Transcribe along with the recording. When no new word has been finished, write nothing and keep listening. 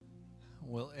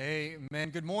Well,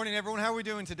 amen. Good morning, everyone. How are we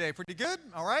doing today? Pretty good?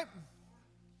 All right?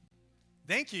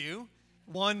 Thank you.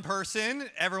 One person,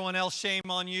 everyone else, shame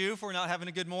on you for not having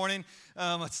a good morning.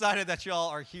 Excited that y'all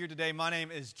are here today. My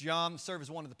name is John, serve as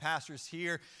one of the pastors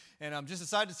here, and I'm just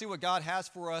excited to see what God has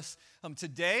for us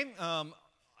today.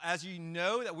 As you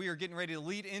know, that we are getting ready to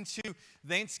lead into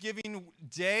Thanksgiving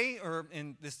Day,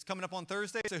 and this is coming up on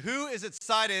Thursday. So who is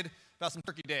excited about some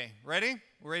Turkey Day? Ready?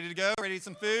 We're ready to go? Ready to eat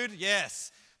some food?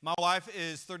 Yes. My wife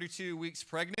is 32 weeks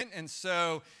pregnant, and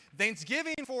so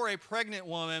Thanksgiving for a pregnant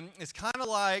woman is kind of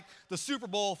like the Super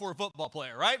Bowl for a football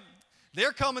player, right?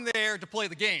 They're coming there to play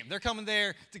the game. They're coming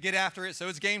there to get after it. So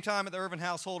it's game time at the Irvin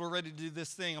household. We're ready to do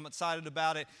this thing. I'm excited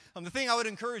about it. The thing I would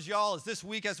encourage y'all is this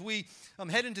week, as we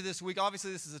head into this week,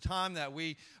 obviously this is a time that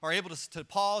we are able to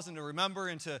pause and to remember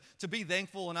and to be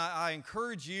thankful. And I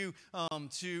encourage you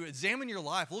to examine your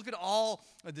life. Look at all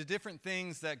of the different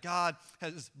things that God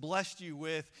has blessed you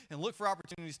with and look for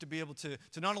opportunities to be able to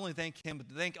not only thank Him, but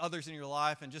to thank others in your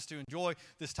life and just to enjoy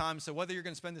this time. So whether you're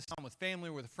going to spend this time with family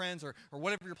or with friends or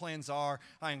whatever your plans are,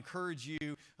 I encourage you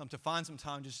to find some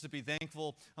time just to be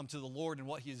thankful to the Lord and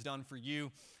what He has done for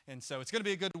you. And so it's going to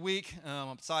be a good week.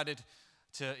 I'm excited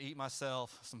to eat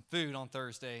myself some food on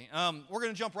Thursday. We're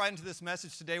going to jump right into this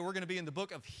message today. We're going to be in the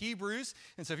book of Hebrews.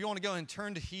 And so if you want to go and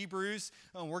turn to Hebrews,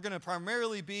 we're going to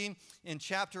primarily be in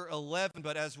chapter 11.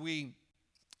 But as we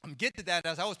get to that,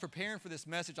 as I was preparing for this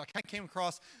message, I kind of came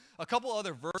across a couple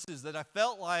other verses that I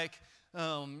felt like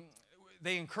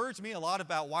they encouraged me a lot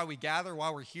about why we gather, why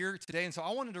we're here today. And so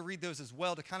I wanted to read those as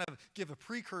well to kind of give a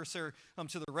precursor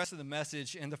to the rest of the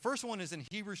message. And the first one is in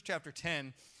Hebrews chapter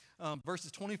 10,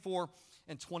 verses 24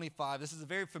 and 25. This is a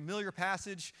very familiar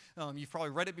passage. You've probably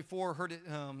read it before, heard it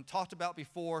talked about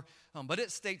before. But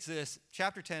it states this,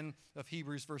 chapter 10 of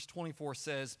Hebrews, verse 24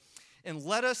 says, "And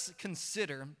let us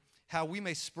consider how we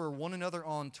may spur one another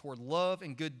on toward love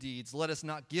and good deeds. Let us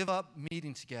not give up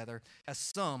meeting together, as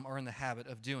some are in the habit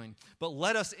of doing. But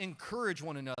let us encourage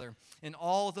one another, and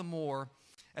all the more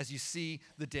as you see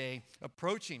the day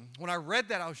approaching." When I read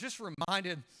that, I was just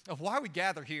reminded of why we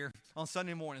gather here on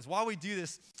Sunday mornings, why we do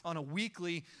this on a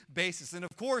weekly basis. And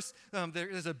of course, there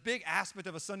is a big aspect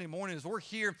of a Sunday morning is we're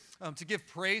here to give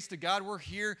praise to God. We're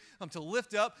here to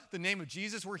lift up the name of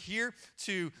Jesus. We're here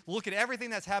to look at everything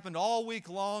that's happened all week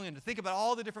long and to think about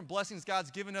all the different blessings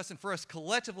God's given us, and for us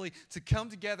collectively to come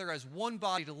together as one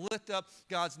body to lift up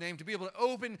God's name, to be able to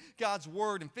open God's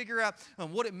word and figure out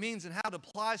what it means and how it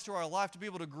applies to our life, to be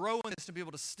able to grow in this, to be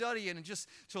able to study it, and just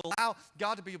to allow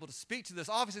God to be able to speak to this.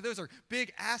 Obviously, those are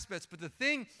big aspects, but the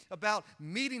thing about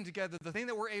meeting together, the thing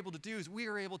that we're able to do is we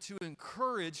are able to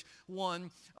encourage one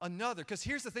another. Because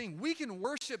here's the thing, we can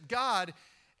worship God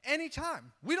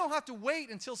anytime. We don't have to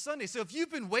wait until Sunday. So if you've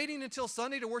been waiting until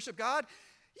Sunday to worship God,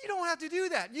 you don't have to do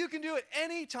that. You can do it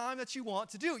any time that you want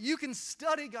to do it. You can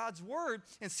study God's word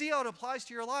and see how it applies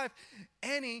to your life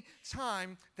any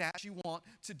time that you want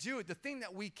to do it. The thing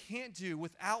that we can't do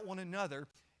without one another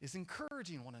is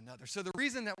encouraging one another. So the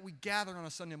reason that we gather on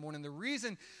a Sunday morning, the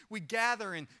reason we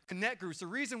gather in connect groups, the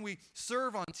reason we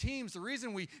serve on teams, the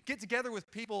reason we get together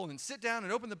with people and sit down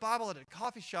and open the Bible at a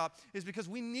coffee shop is because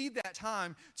we need that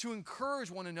time to encourage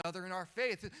one another in our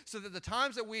faith, so that the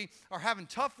times that we are having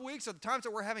tough weeks or the times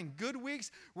that we're having good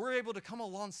weeks, we're able to come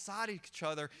alongside each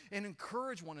other and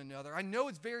encourage one another. I know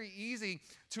it's very easy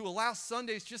to allow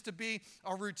Sundays just to be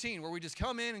a routine where we just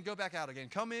come in and go back out again,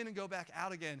 come in and go back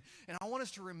out again. And I want us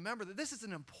to remember that this is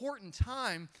an important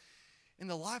time in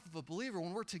the life of a believer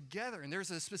when we're together, and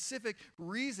there's a specific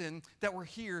reason that we're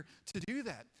here to do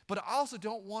that. But I also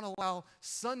don't want to allow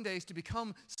Sundays to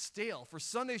become stale, for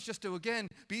Sundays just to, again,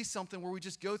 be something where we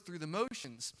just go through the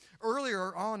motions.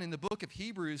 Earlier on in the book of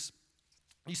Hebrews,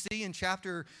 you see in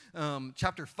chapter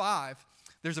 5,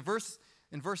 there's a verse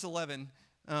in verse 11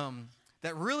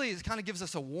 that really kind of gives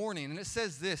us a warning. And it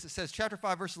says this, it says, chapter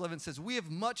 5, verse 11 says, "We have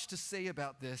much to say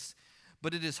about this,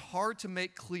 but it is hard to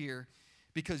make clear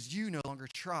because you no longer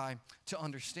try to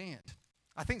understand."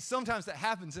 I think sometimes that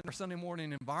happens in our Sunday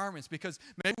morning environments because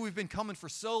maybe we've been coming for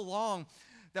so long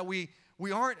that we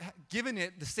aren't giving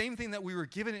it the same thing that we were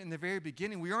giving it in the very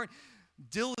beginning. We aren't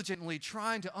diligently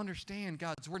trying to understand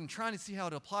God's word and trying to see how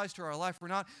it applies to our life. We're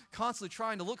not constantly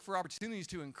trying to look for opportunities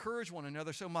to encourage one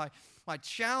another. So my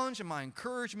challenge and my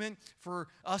encouragement for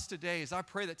us today is I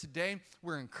pray that today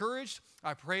we're encouraged.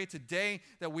 I pray today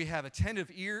that we have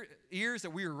attentive ears,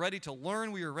 that we are ready to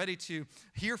learn, we are ready to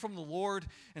hear from the Lord,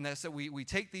 and that's that we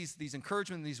take these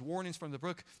encouragement, these warnings from the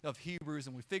book of Hebrews,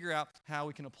 and we figure out how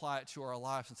we can apply it to our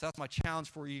lives. And so that's my challenge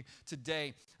for you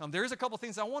today. There's a couple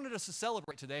things I wanted us to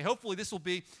celebrate today. Hopefully this will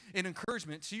be an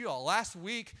encouragement to you all. Last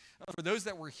week, for those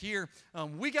that were here,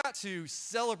 we got to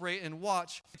celebrate and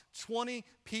watch 20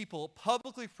 people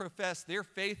publicly profess their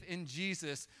faith in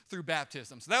Jesus through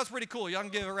baptism. So that was pretty cool. Y'all can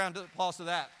give a round of applause to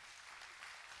that.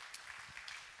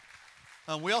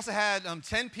 We also had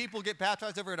 10 people get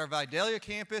baptized over at our Vidalia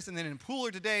campus, and then in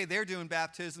Pooler today, they're doing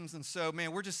baptisms. And so,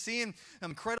 man, we're just seeing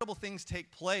incredible things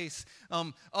take place.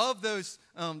 Of those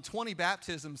 20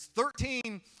 baptisms,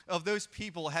 13 of those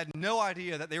people had no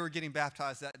idea that they were getting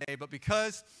baptized that day, but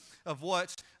because of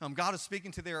what God is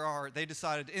speaking to their heart, they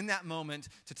decided in that moment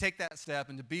to take that step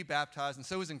and to be baptized. And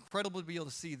so it was incredible to be able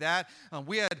to see that.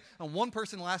 We had one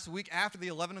person last week after the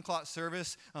 11 o'clock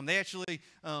service. They actually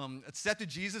accepted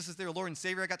Jesus as their Lord and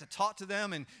Savior. I got to talk to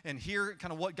them and hear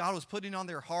kind of what God was putting on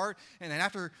their heart. And then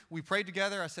after we prayed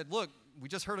together, I said, look, we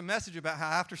just heard a message about how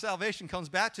after salvation comes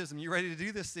baptism. You ready to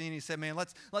do this thing? And he said, man,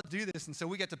 let's do this. And so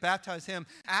we got to baptize him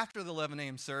after the 11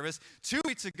 a.m. service. 2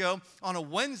 weeks ago, on a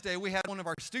Wednesday, we had one of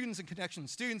our students and Connection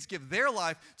students give their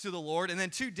life to the Lord. And then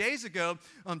 2 days ago,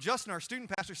 Justin, our student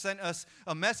pastor, sent us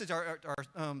a message, our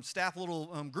staff little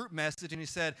group message, and he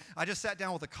said, I just sat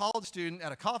down with a college student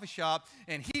at a coffee shop,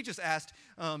 and he just asked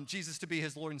Jesus to be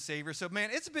his Lord and Savior. So, man,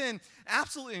 it's been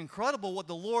absolutely incredible what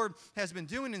the Lord has been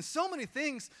doing, and so many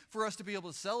things for us to be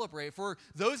able to celebrate. For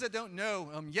those that don't know,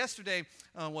 yesterday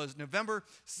was November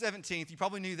 17th. You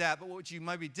probably knew that, but what you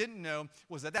maybe didn't know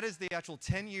was that is the actual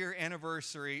 10-year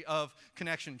anniversary of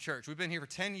Connection Church. We've been here for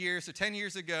 10 years. So 10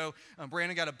 years ago,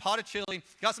 Brandon got a pot of chili,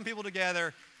 got some people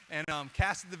together, and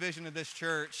casted the vision of this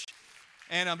church.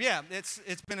 And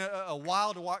it's been a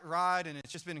wild ride, and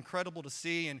it's just been incredible to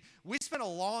see. And we spent a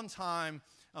long time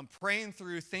praying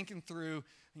through, thinking through,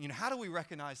 how do we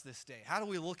recognize this day? How do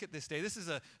we look at this day? This is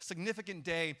a significant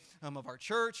day of our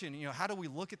church, and how do we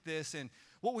look at this? And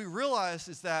what we realized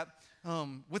is that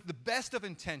with the best of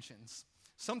intentions,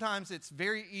 sometimes it's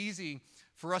very easy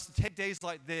for us to take days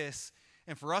like this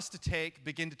and for us to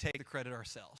begin to take the credit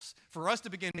ourselves. For us to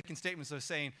begin making statements of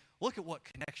saying, look at what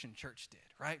Connection Church did,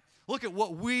 right? Look at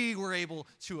what we were able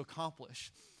to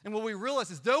accomplish. And what we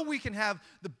realize is though we can have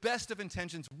the best of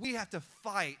intentions, we have to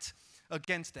fight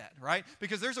against that, right?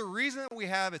 Because there's a reason that we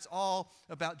have it's all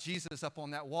about Jesus up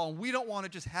on that wall. And we don't want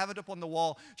to just have it up on the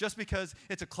wall just because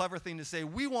it's a clever thing to say.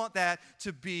 We want that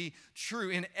to be true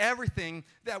in everything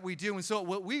that we do. And so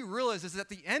what we realize is at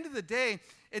the end of the day,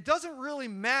 it doesn't really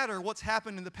matter what's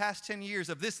happened in the past 10 years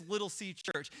of this Little C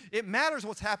church. It matters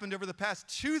what's happened over the past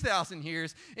 2,000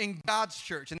 years in God's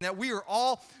church, and that we are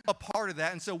all a part of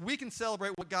that. And so we can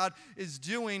celebrate what God is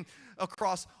doing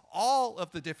across all of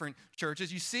the different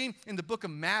churches. You see in the book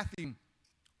of Matthew,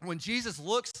 when Jesus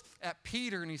looks at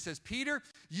Peter and he says, Peter,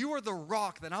 you are the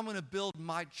rock that I'm going to build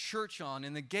my church on,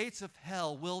 and the gates of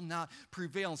hell will not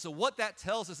prevail. And so what that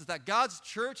tells us is that God's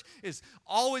church is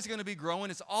always going to be growing.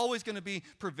 It's always going to be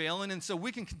prevailing. And so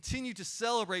we can continue to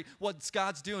celebrate what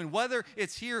God's doing, whether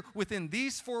it's here within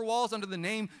these four walls under the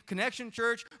name Connection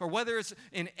Church, or whether it's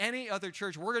in any other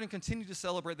church. We're going to continue to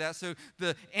celebrate that. So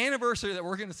the anniversary that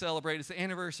we're going to celebrate is the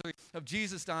anniversary of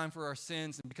Jesus dying for our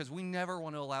sins, and because we never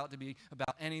want to allow it to be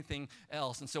about anything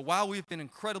else. And so while we've been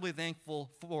incredibly thankful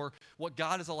for what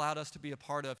God has allowed us to be a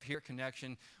part of here at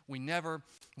Connection, we never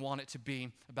want it to be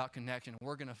about Connection.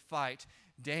 We're going to fight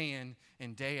day in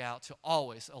and day out to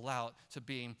always allow it to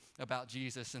be about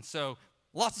Jesus. And so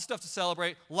lots of stuff to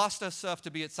celebrate, lots of stuff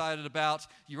to be excited about.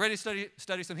 You ready to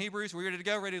study some Hebrews? We ready to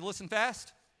go? Ready to listen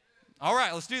fast? All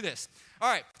right, let's do this.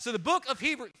 All right, so the book of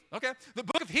Hebrews, the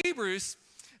book of Hebrews,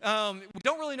 we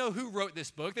don't really know who wrote this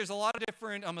book. There's a lot of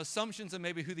different assumptions of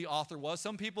maybe who the author was.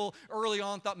 Some people early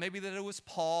on thought maybe that it was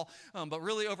Paul, but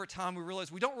really over time we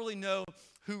realized we don't really know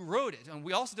who wrote it. And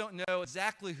we also don't know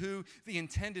exactly who the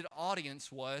intended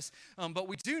audience was. But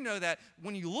we do know that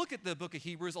when you look at the book of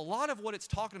Hebrews, a lot of what it's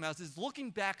talking about is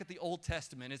looking back at the Old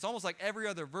Testament. It's almost like every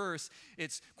other verse,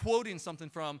 it's quoting something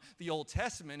from the Old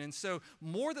Testament. And so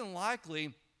more than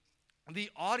likely,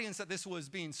 the audience that this was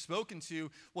being spoken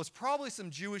to was probably some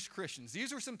Jewish Christians.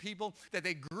 These were some people that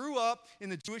they grew up in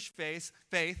the Jewish faith,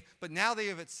 but now they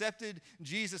have accepted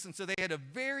Jesus, and so they had a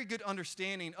very good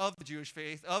understanding of the Jewish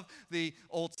faith, of the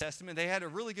Old Testament. They had a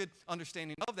really good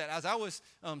understanding of that. As I was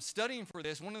studying for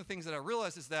this, one of the things that I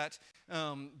realized is that,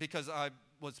 because I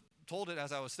was told it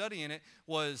as I was studying it,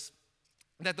 was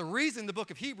that the reason the book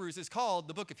of Hebrews is called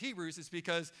the book of Hebrews is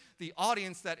because the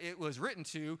audience that it was written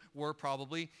to were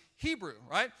probably Hebrew,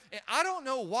 right? And I don't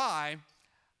know why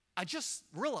I just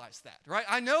realized that, right?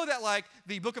 I know that like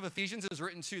the book of Ephesians is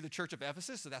written to the church of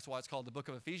Ephesus, so that's why it's called the book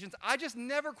of Ephesians. I just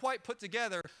never quite put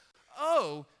together,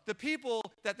 oh, the people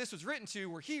that this was written to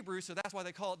were Hebrews, so that's why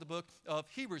they call it the book of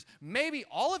Hebrews. Maybe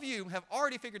all of you have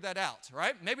already figured that out,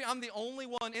 right? Maybe I'm the only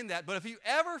one in that, but if you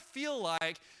ever feel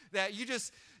like that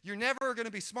you're never going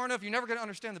to be smart enough, you're never going to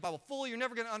understand the Bible fully, you're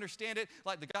never going to understand it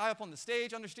like the guy up on the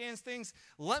stage understands things,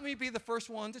 let me be the first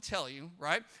one to tell you,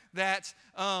 right, that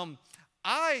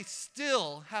I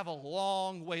still have a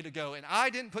long way to go, and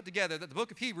I didn't put together that the book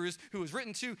of Hebrews, who was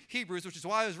written to Hebrews, which is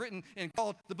why it was written and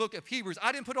called the book of Hebrews,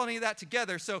 I didn't put any of that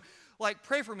together, so like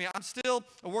pray for me. I'm still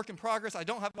a work in progress. I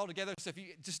don't have it all together, so if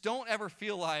you just don't ever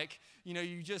feel like,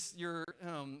 you're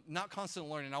not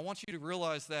constantly learning. I want you to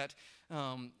realize that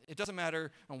it doesn't matter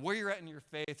where you're at in your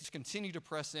faith, just continue to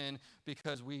press in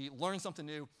because we learn something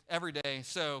new every day.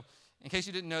 So in case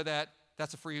you didn't know that,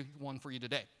 that's a free one for you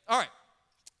today. All right.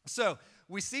 So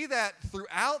we see that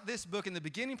throughout this book, in the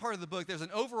beginning part of the book, there's an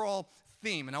overall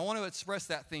theme, and I want to express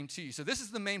that theme to you. So this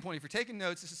is the main point. If you're taking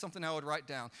notes, this is something I would write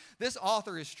down. This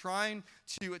author is trying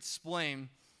to explain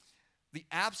the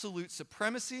absolute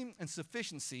supremacy and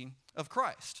sufficiency of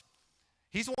Christ.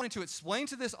 He's wanting to explain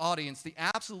to this audience the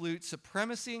absolute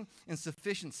supremacy and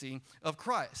sufficiency of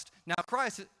Christ. Now,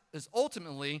 Christ is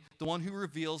ultimately the one who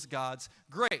reveals God's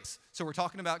grace. So we're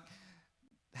talking about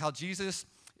how Jesus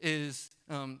is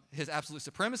his absolute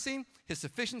supremacy, his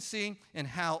sufficiency, and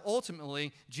how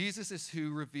ultimately Jesus is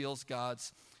who reveals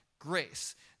God's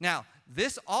grace. Now,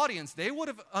 this audience, they would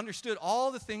have understood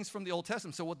all the things from the Old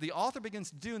Testament. So what the author begins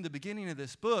to do in the beginning of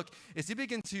this book is he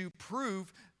begins to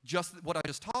prove just what I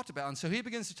just talked about. And so he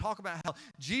begins to talk about how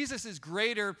Jesus is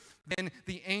greater than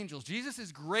the angels. Jesus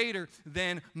is greater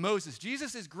than Moses.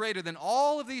 Jesus is greater than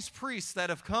all of these priests that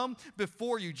have come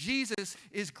before you. Jesus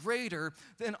is greater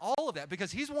than all of that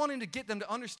because he's wanting to get them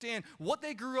to understand what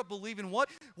they grew up believing, what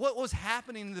was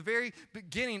happening in the very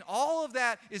beginning. All of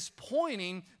that is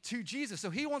pointing to Jesus. So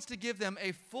he wants to give them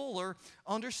a fuller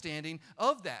understanding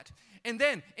of that. And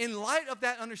then, in light of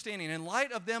that understanding, in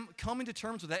light of them coming to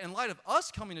terms with that, in light of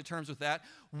us coming to terms with that,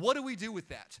 what do we do with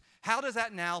that? How does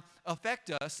that now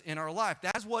affect us in our life?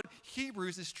 That's what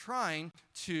Hebrews is trying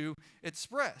to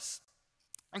express.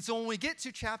 And so when we get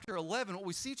to chapter 11, what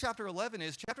we see chapter 11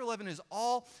 is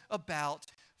all about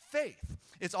faith.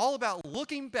 It's all about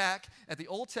looking back at the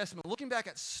Old Testament, looking back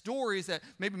at stories that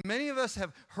maybe many of us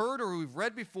have heard or we've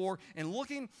read before, and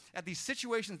looking at these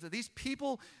situations that these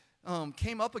people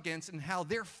came up against and how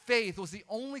their faith was the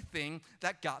only thing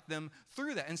that got them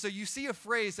through that. And so you see a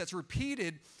phrase that's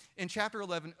repeated in chapter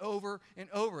 11 over and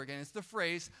over again. It's the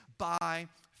phrase, by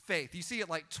faith. You see it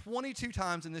like 22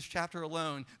 times in this chapter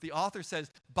alone. The author says,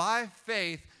 by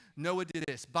faith, Noah did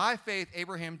this. By faith,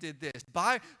 Abraham did this.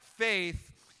 By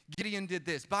faith, Gideon did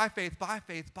this. By faith, by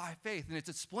faith, by faith. And it's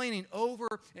explaining over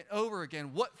and over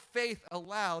again what faith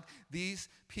allowed these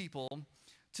people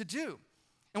to do.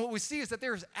 And what we see is that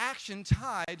there's action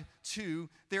tied to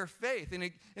their faith.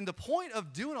 And the point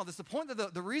of doing all this,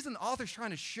 the reason the author's trying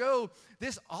to show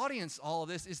this audience all of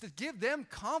this is to give them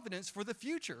confidence for the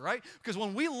future, right? Because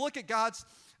when we look at God's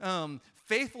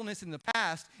faithfulness in the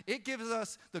past, it gives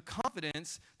us the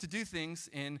confidence to do things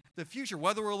in the future,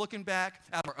 whether we're looking back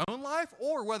at our own life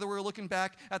or whether we're looking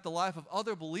back at the life of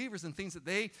other believers and things that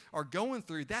they are going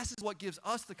through. This is what gives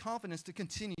us the confidence to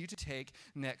continue to take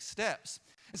next steps.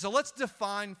 And so let's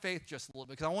define faith just a little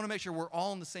bit because I want to make sure we're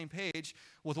all on the same page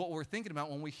with what we're thinking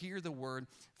about when we hear the word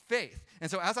faith.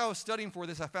 And so as I was studying for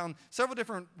this, I found several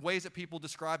different ways that people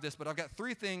describe this, but I've got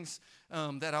three things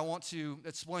that I want to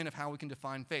explain of how we can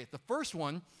define faith. The first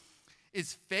one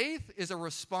is faith is a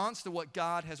response to what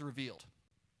God has revealed.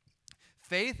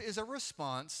 Faith is a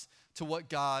response to what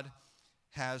God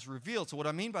has revealed. So what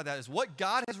I mean by that is what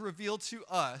God has revealed to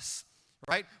us,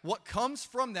 right? What comes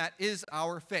from that is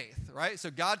our faith, right?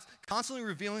 So God's constantly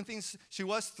revealing things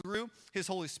to us through his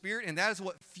Holy Spirit, and that is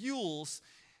what fuels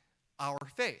our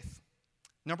faith.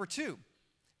 Number two,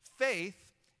 faith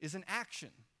is an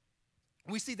action.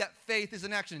 We see that faith is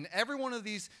an action. In every one of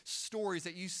these stories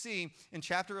that you see in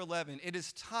chapter 11, it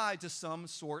is tied to some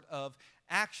sort of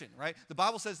action, right? The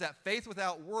Bible says that faith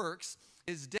without works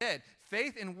is dead.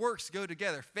 Faith and works go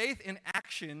together. Faith and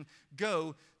action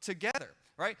go together,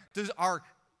 right? Does our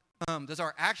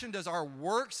action, does our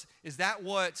works, is that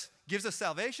what gives us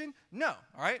salvation? No,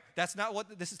 all right? That's not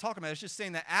what this is talking about. It's just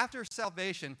saying that after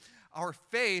salvation, our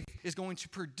faith is going to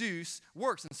produce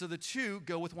works. And so the two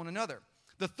go with one another.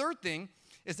 The third thing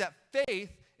is that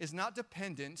faith is not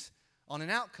dependent on an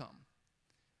outcome.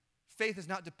 Faith is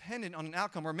not dependent on an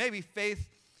outcome, or maybe faith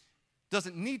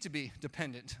doesn't need to be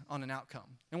dependent on an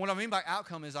outcome. And what I mean by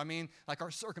outcome is I mean like our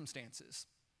circumstances.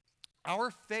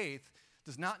 Our faith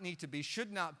does not need to be,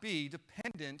 should not be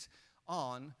dependent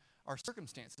on our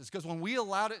circumstances. Because when we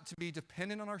allowed it to be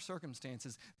dependent on our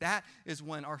circumstances, that is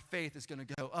when our faith is going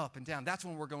to go up and down. That's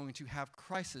when we're going to have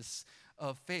crisis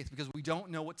of faith, because we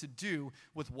don't know what to do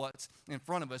with what's in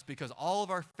front of us, because all of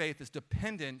our faith is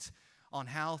dependent on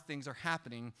how things are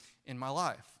happening in my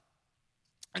life.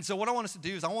 And so what I want us to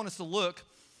do is I want us to look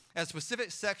at a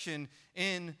specific section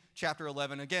in chapter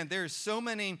 11. Again, there's so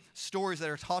many stories that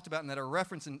are talked about and that are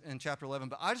referenced in chapter 11,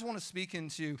 but I just want to speak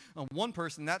into one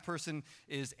person. That person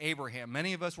is Abraham.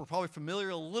 Many of us were probably familiar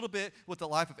a little bit with the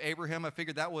life of Abraham. I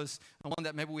figured that was one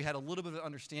that maybe we had a little bit of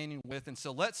understanding with. And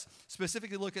so let's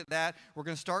specifically look at that. We're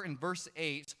going to start in verse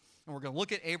 8, and we're going to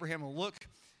look at Abraham and look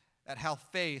at how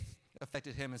faith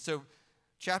affected him. And so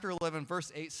chapter 11,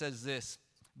 verse 8 says this: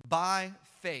 "By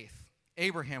faith,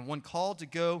 Abraham, when called to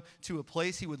go to a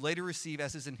place he would later receive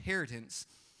as his inheritance,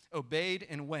 obeyed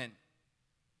and went,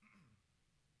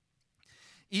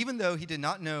 even though he did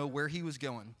not know where he was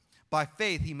going. By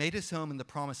faith, he made his home in the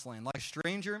promised land. Like a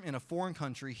stranger in a foreign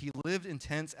country, he lived in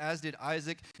tents, as did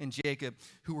Isaac and Jacob,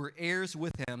 who were heirs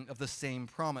with him of the same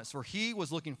promise. For he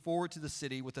was looking forward to the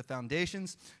city with the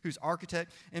foundations, whose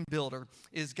architect and builder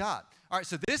is God." All right,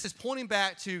 so this is pointing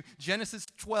back to Genesis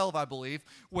 12, I believe,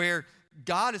 where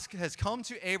God has come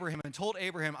to Abraham and told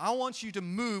Abraham, I want you to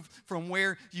move from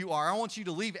where you are. I want you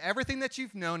to leave everything that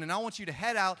you've known, and I want you to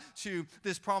head out to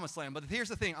this promised land. But here's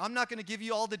the thing. I'm not going to give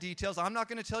you all the details. I'm not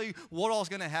going to tell you what all is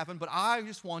going to happen, but I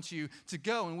just want you to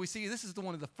go. And we see this is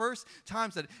one of the first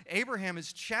times that Abraham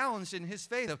is challenged in his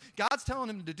faith. God's telling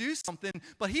him to do something,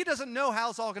 but he doesn't know how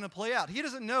it's all going to play out. He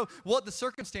doesn't know what the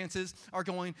circumstances are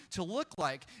going to look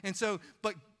like. And so,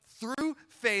 but through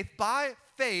faith, by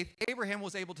faith, Abraham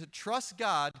was able to trust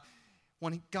God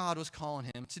when God was calling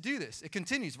him to do this. It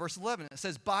continues, verse 11. It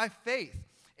says, "By faith,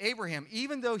 Abraham,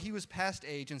 even though he was past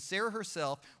age and Sarah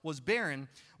herself was barren,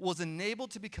 was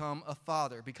enabled to become a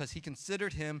father because he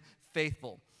considered him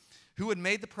faithful, who had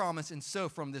made the promise. And so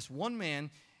from this one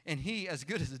man, and he as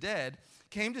good as dead,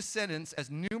 came descendants as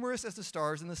numerous as the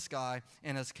stars in the sky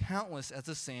and as countless as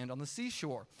the sand on the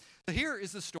seashore." So here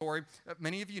is the story.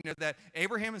 Many of you know that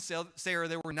Abraham and Sarah,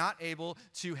 they were not able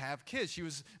to have kids. She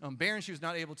was barren. She was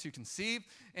not able to conceive.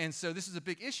 And so this is a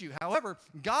big issue. However,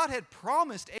 God had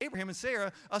promised Abraham and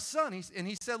Sarah a son. And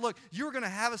he said, look, you're going to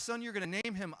have a son. You're going to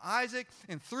name him Isaac.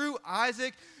 And through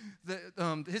Isaac,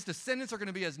 his descendants are going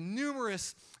to be as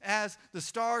numerous as the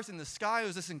stars in the sky. It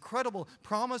was this incredible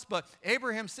promise. But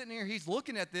Abraham's sitting here. He's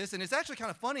looking at this. And it's actually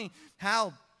kind of funny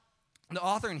how the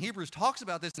author in Hebrews talks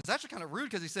about this. It's actually kind of rude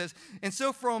because he says, and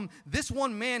so from this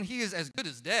one man, he is as good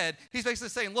as dead. He's basically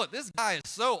saying, look, this guy is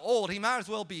so old, he might as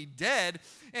well be dead.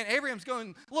 And Abraham's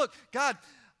going, look, God,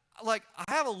 like, I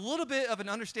have a little bit of an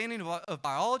understanding of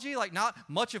biology, like not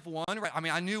much of one, right? I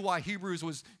mean, I knew why Hebrews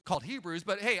was called Hebrews,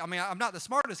 but hey, I mean, I'm not the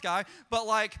smartest guy, but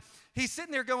like, he's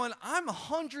sitting there going, I'm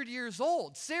 100 years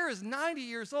old. Sarah's 90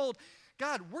 years old.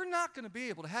 God, we're not going to be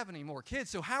able to have any more kids,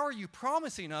 so how are you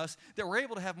promising us that we're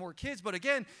able to have more kids? But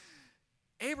again,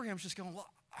 Abraham's just going, well,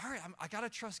 all right, I got to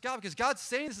trust God because God's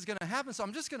saying this is going to happen, so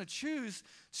I'm just going to choose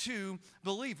to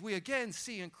believe. We again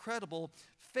see incredible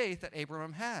faith that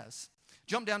Abraham has.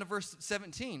 Jump down to verse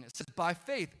 17. It says, by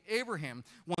faith, Abraham,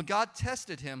 when God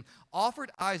tested him,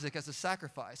 offered Isaac as a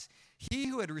sacrifice. He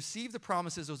who had received the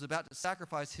promises was about to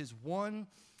sacrifice his one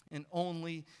and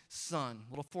only son. A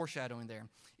little foreshadowing there.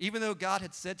 Even though God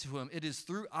had said to him, it is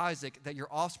through Isaac that your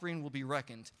offspring will be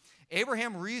reckoned.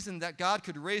 Abraham reasoned that God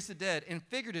could raise the dead, and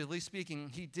figuratively speaking,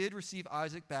 he did receive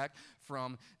Isaac back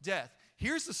from death.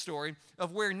 Here's the story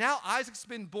of where now Isaac's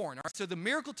been born. All right, so the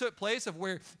miracle took place of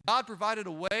where God provided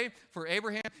a way for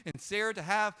Abraham and Sarah to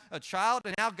have a child,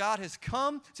 and now God has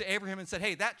come to Abraham and said,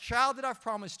 hey, that child that I've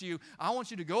promised you, I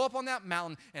want you to go up on that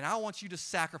mountain, and I want you to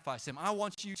sacrifice him. I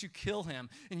want you to kill him.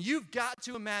 And you've got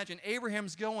to imagine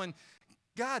Abraham's going,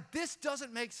 God, this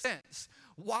doesn't make sense.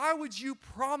 Why would you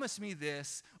promise me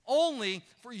this only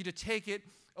for you to take it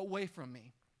away from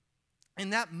me? In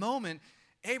that moment,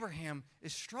 Abraham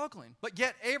is struggling. But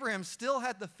yet Abraham still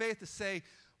had the faith to say,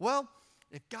 well,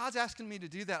 if God's asking me to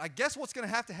do that, I guess what's going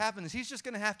to happen is he's just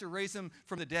going to have to raise him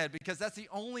from the dead because that's the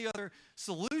only other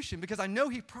solution because I know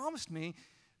he promised me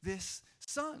this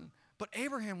son. But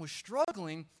Abraham was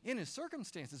struggling in his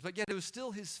circumstances, but yet it was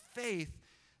still his faith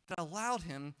that allowed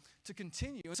him to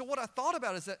continue. And so what I thought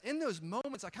about is that in those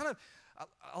moments,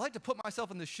 I like to put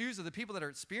myself in the shoes of the people that are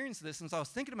experiencing this. And so I was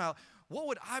thinking about what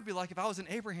would I be like if I was in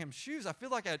Abraham's shoes? I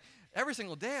feel like every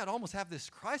single day I'd almost have this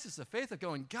crisis of faith of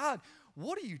going, God,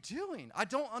 what are you doing? I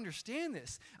don't understand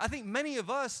this. I think many of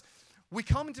us, we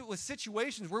come into with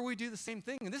situations where we do the same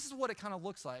thing, and this is what it kind of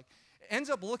looks like. It ends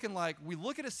up looking like we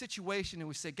look at a situation and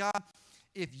we say, God,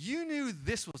 if you knew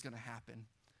this was going to happen,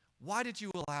 why did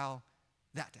you allow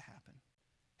that to happen?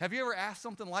 Have you ever asked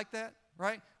something like that,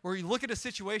 right? Where you look at a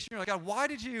situation, you're like, God, why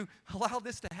did you allow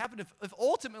this to happen if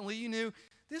ultimately you knew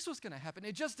this was going to happen?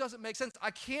 It just doesn't make sense.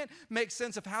 I can't make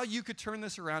sense of how you could turn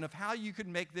this around, of how you could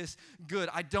make this good.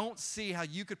 I don't see how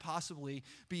you could possibly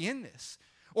be in this.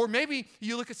 Or maybe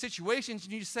you look at situations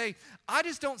and you say, I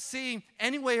just don't see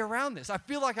any way around this. I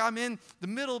feel like I'm in the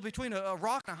middle between a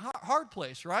rock and a hard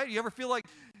place, right? You ever feel like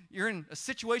you're in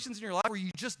situations in your life where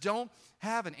you just don't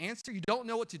have an answer? You don't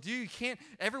know what to do. You can't,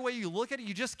 every way you look at it,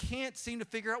 you just can't seem to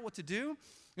figure out what to do.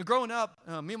 Growing up,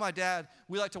 me and my dad,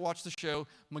 we like to watch the show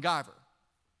MacGyver.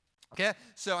 Okay,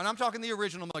 so, and I'm talking the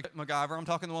original MacGyver. I'm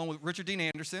talking the one with Richard Dean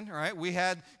Anderson, all right?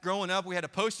 Growing up, we had a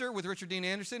poster with Richard Dean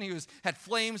Anderson. He had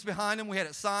flames behind him. We had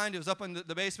it signed. It was up in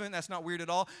the basement. That's not weird at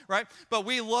all, right? But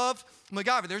we loved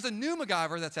MacGyver. There's a new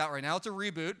MacGyver that's out right now. It's a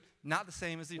reboot. Not the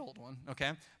same as the old one,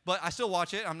 okay? But I still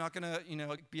watch it. I'm not going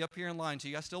to, be up here and lying to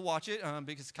you. I still watch it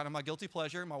because it's kind of my guilty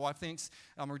pleasure. My wife thinks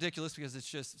I'm ridiculous because it's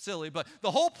just silly. But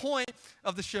the whole point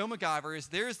of the show MacGyver is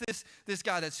there's this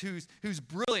guy who's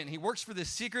brilliant. He works for this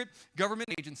secret government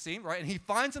agency, right? And he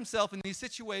finds himself in these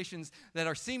situations that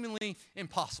are seemingly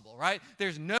impossible, right?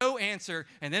 There's no answer,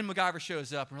 and then MacGyver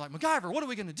shows up, and we're like, MacGyver, what are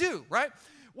we going to do, right?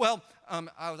 Well,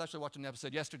 I was actually watching an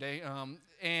episode yesterday,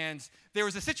 and there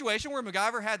was a situation where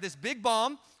MacGyver had this big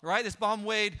bomb, right? This bomb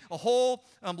weighed a whole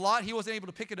lot. He wasn't able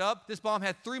to pick it up. This bomb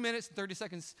had 3 minutes and 30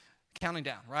 seconds counting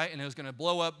down, right? And it was going to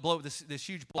blow up this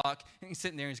huge block. And he's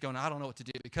sitting there and he's going, I don't know what to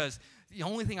do because the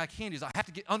only thing I can do is I have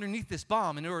to get underneath this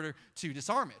bomb in order to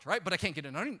disarm it, right? But I can't get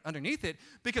underneath it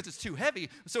because it's too heavy.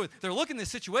 So they're looking at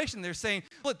this situation. They're saying,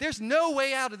 look, there's no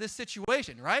way out of this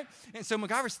situation, right? And so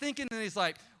MacGyver's thinking, and he's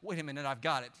like, wait a minute, I've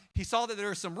got it. He saw that there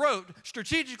was some rope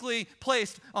strategically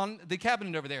placed on the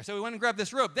cabinet over there. So he went and grabbed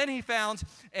this rope. Then he found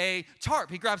a tarp.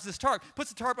 He grabs this tarp,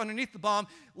 puts the tarp underneath the bomb,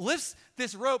 lifts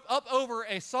this rope up over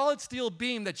a solid steel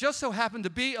beam that just so happened to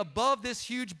be above this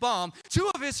huge bomb. Two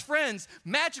of his friends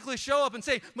magically show up and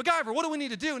say, MacGyver, what do we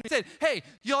need to do? And he said, hey,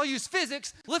 y'all use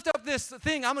physics. Lift up this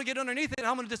thing. I'm going to get underneath it, and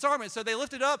I'm going to disarm it. So they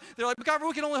lift it up. They're like, MacGyver,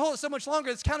 we can only hold it so much longer.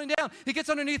 It's counting down. He gets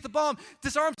underneath the bomb,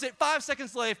 disarms it. 5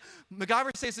 seconds later,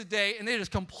 MacGyver saves the day, and it is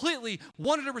completely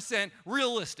 100%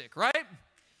 realistic, right?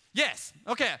 Yes.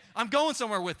 Okay. I'm going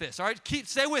somewhere with this, all right?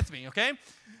 Stay with me, okay?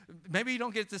 Maybe you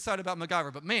don't get this side about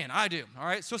MacGyver, but man, I do, all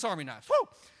right? Swiss Army knife. Woo!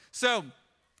 So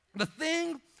the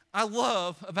thing I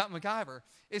love about MacGyver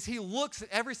is he looks at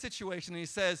every situation and he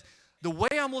says, the way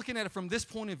I'm looking at it from this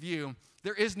point of view,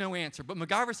 there is no answer. But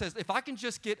MacGyver says, if I can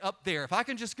just get up there, if I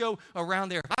can just go around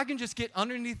there, if I can just get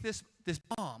underneath this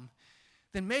bomb,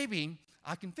 then maybe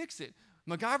I can fix it.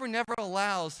 MacGyver never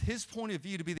allows his point of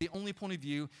view to be the only point of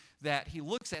view that he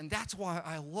looks at, and that's why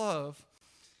I love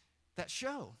that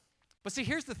show. But see,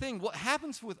 here's the thing. What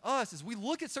happens with us is we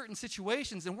look at certain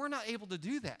situations, and we're not able to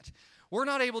do that. We're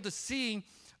not able to see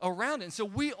around it. And so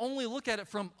we only look at it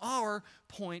from our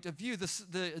point of view.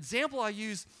 The example I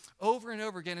use over and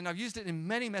over again, and I've used it in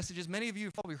many messages. Many of you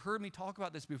have probably heard me talk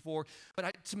about this before,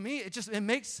 but to me, it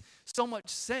makes so much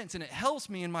sense, and it helps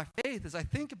me in my faith as I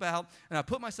think about and I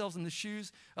put myself in the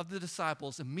shoes of the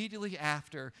disciples immediately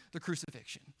after the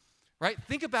crucifixion, right?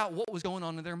 Think about what was going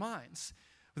on in their minds.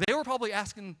 They were probably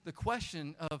asking the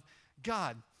question of,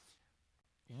 God,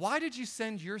 why did you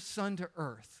send your son to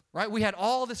earth, right? We had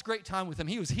all this great time with him.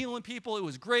 He was healing people. It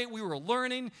was great. We were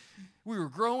learning. We were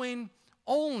growing,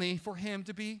 only for him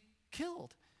to be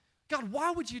killed. God,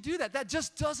 why would you do that? That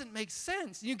just doesn't make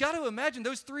sense. You got to imagine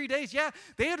those 3 days. Yeah,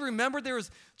 they had remembered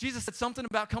Jesus said something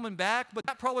about coming back, but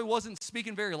that probably wasn't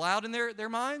speaking very loud in their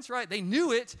minds, right? They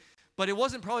knew it, but it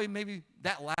wasn't probably maybe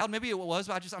that loud. Maybe it was,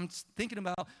 but I'm thinking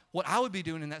about what I would be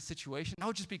doing in that situation. I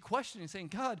would just be questioning, saying,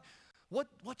 God,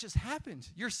 what just happened?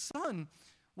 Your son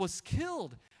was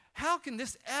killed. How can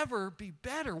this ever be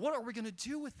better? What are we going to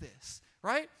do with this,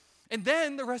 right? And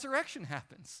then the resurrection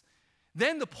happens.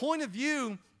 Then the point of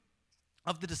view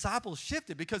of the disciples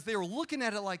shifted because they were looking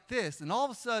at it like this, and all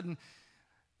of a sudden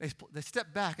they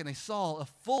stepped back and they saw a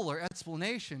fuller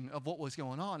explanation of what was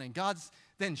going on. And God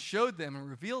then showed them and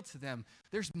revealed to them,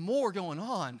 there's more going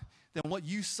on than what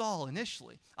you saw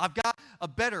initially. I've got a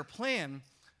better plan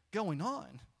going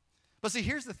on. But see,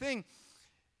 here's the thing.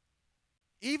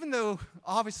 Even though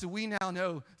obviously we now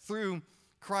know through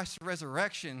Christ's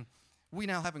resurrection, we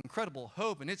now have incredible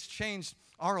hope and it's changed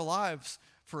our lives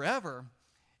forever,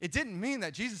 it didn't mean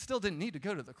that Jesus still didn't need to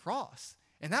go to the cross.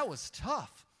 And that was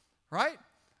tough, right?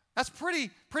 That's pretty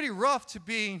rough to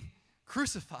be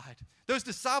crucified. Those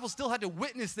disciples still had to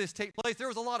witness this take place. There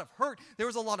was a lot of hurt. There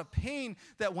was a lot of pain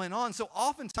that went on. So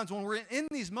oftentimes when we're in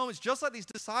these moments, just like these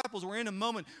disciples were in a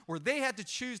moment where they had to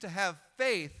choose to have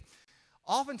faith,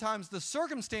 oftentimes the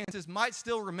circumstances might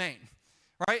still remain,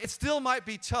 right? It still might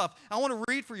be tough. I want to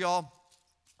read for y'all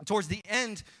towards the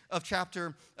end of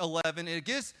chapter 11. It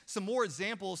gives some more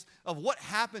examples of what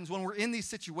happens when we're in these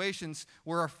situations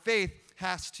where our faith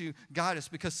has to guide us,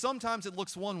 because sometimes it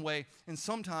looks one way and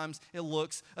sometimes it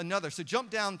looks another. So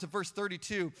jump down to verse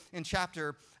 32 in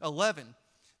chapter 11.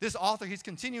 This author, he's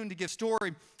continuing to give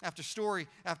story after story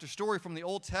after story from the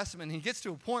Old Testament. And he gets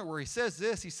to a point where he says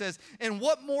this. He says, "And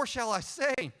what more shall I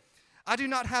say? I do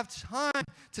not have time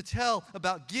to tell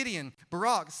about Gideon,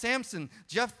 Barak, Samson,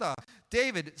 Jephthah,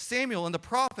 David, Samuel, and the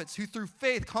prophets who through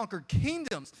faith conquered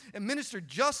kingdoms, administered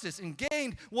justice, and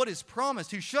gained what is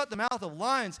promised, who shut the mouth of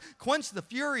lions, quenched the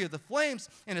fury of the flames,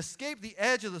 and escaped the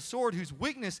edge of the sword, whose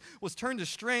weakness was turned to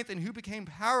strength, and who became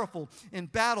powerful in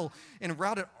battle and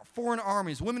routed foreign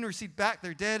armies. Women received back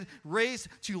their dead, raised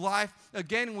to life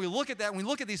again." And we look at that, and we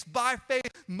look at these by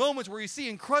faith moments where you see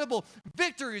incredible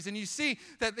victories, and you see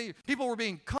that the people were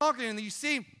being conquered, and you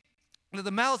see that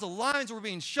the mouths of lions were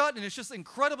being shut, and it's just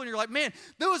incredible. And you're like, man,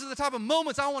 those are the type of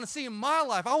moments I want to see in my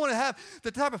life. I want to have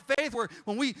the type of faith where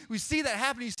when we see that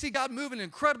happen, you see God move in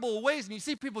incredible ways, and you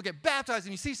see people get baptized,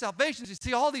 and you see salvations, you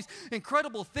see all these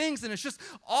incredible things, and it's just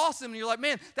awesome. And you're like,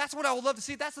 man, that's what I would love to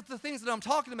see. That's the things that I'm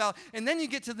talking about. And then you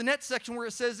get to the next section where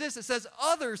it says this. It says,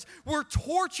 "Others were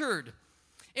tortured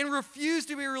and refused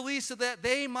to be released so that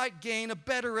they might gain a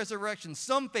better resurrection.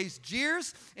 Some faced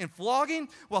jeers and flogging,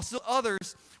 while still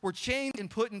others were chained and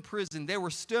put in prison. They were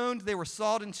stoned, they were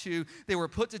sawed in two, they were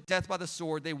put to death by the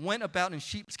sword. They went about in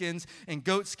sheepskins and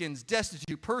goatskins,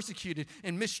 destitute, persecuted,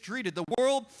 and mistreated. The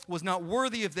world was not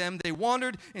worthy of them. They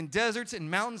wandered in deserts and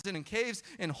mountains and in caves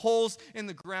and holes in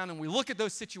the ground." And we look at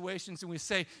those situations and we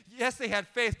say, yes, they had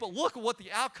faith, but look at what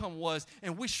the outcome was.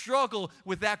 And we struggle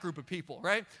with that group of people,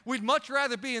 right? We'd much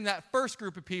rather be in that first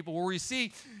group of people where we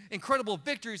see incredible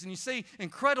victories and you see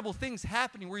incredible things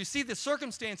happening, where you see the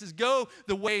circumstances go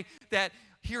the way that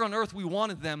here on earth we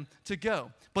wanted them to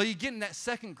go. But you get in that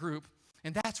second group,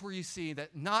 and that's where you see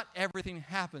that not everything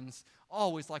happens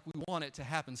always like we want it to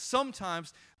happen.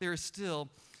 Sometimes there is still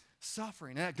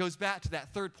suffering. And that goes back to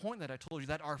that third point that I told you,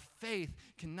 that our faith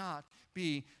cannot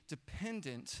be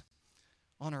dependent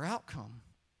on our outcome.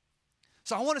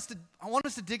 So I want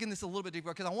us to dig in this a little bit deeper,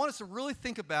 because I want us to really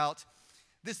think about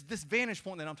this vantage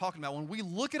point that I'm talking about. When we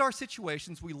look at our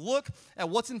situations, we look at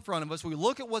what's in front of us, we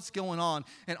look at what's going on,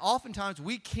 and oftentimes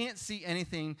we can't see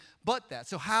anything but that.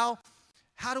 So how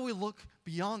do we look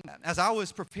beyond that? As I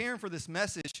was preparing for this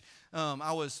message,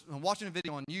 I was watching a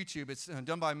video on YouTube. It's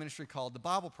done by a ministry called The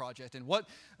Bible Project. And what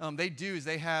they do is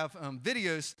they have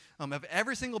videos of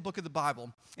every single book of the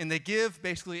Bible, and they give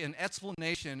basically an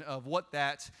explanation of what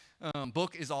that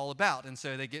book is all about. And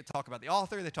so they talk about the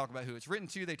author, they talk about who it's written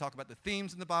to, they talk about the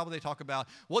themes in the Bible, they talk about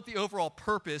what the overall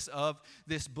purpose of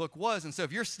this book was. And so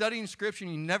if you're studying Scripture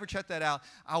and you never check that out,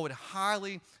 I would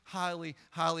highly, highly,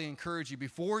 highly encourage you,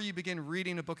 before you begin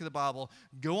reading a book of the Bible,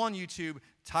 go on YouTube,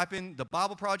 type in The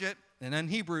Bible Project and then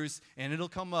Hebrews, and it'll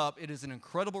come up. It is an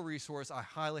incredible resource. I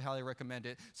highly, highly recommend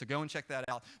it. So go and check that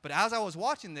out. But as I was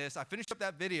watching this, I finished up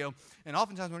that video, and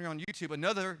oftentimes when you're on YouTube,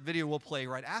 another video will play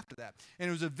right after that. And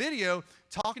it was a video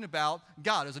talking about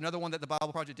God. It was another one that the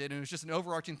Bible Project did, and it was just an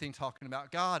overarching thing talking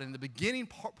about God. And the beginning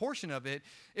portion of it,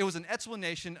 it was an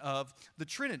explanation of the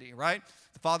Trinity, right?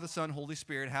 The Father, Son, Holy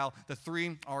Spirit, how the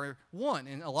three are one.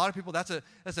 And a lot of people, that's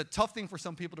a tough thing for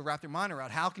some people to wrap their mind around.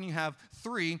 How can you have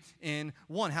three in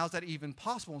one? How's that even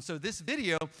possible? And so this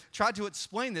video tried to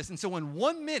explain this. And so in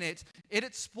 1 minute, it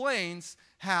explains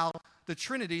how the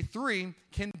Trinity, three,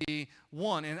 can be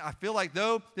one. And I feel like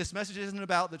though this message isn't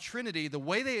about the Trinity, the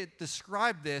way they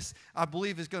describe this, I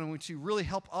believe, is going to really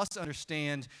help us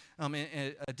understand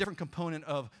a different component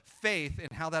of faith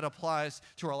and how that applies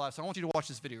to our lives. So I want you to watch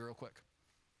this video real quick.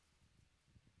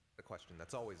 The question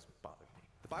that's always bothered me.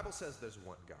 The Bible says there's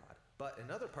one God, but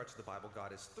in other parts of the Bible,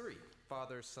 God is three: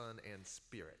 Father, Son, and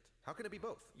Spirit. How can it be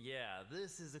both? Yeah,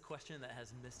 this is a question that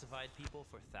has mystified people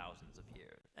for thousands of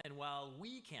years. And while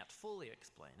we can't fully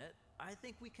explain it, I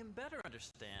think we can better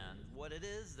understand what it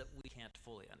is that we can't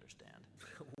fully understand.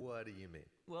 What do you mean?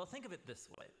 Well, think of it this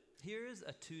way. Here's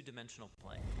a two-dimensional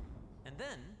plane. And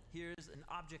then here's an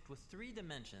object with 3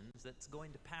 dimensions that's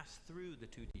going to pass through the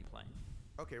 2D plane.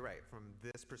 Okay, right. From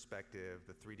this perspective,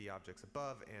 the 3D objects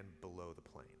above and below the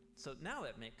plane. So now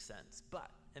it makes sense,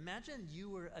 but imagine you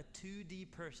were a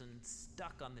 2D person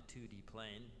stuck on the 2D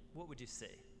plane. What would you see?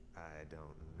 I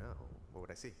don't know. What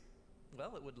would I see?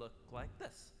 Well, it would look like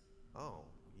this. Oh,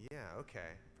 Yeah, okay.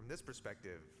 From this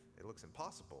perspective, it looks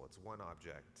impossible. It's one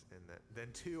object, and then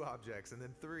two objects, and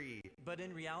then three. But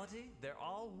in reality, they're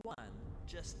all one,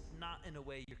 just not in a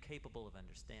way you're capable of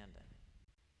understanding.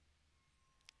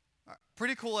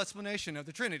 Pretty cool explanation of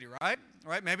the Trinity, right?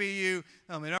 Right? Maybe you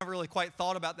never really quite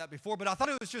thought about that before, but I thought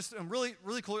it was just really,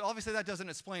 really cool. Obviously, that doesn't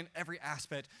explain every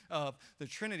aspect of the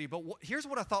Trinity, but here's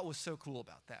what I thought was so cool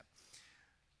about that,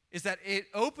 is that it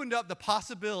opened up the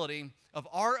possibility of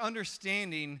our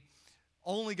understanding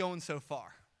only going so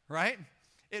far, right?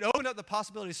 It opened up the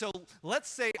possibility. So let's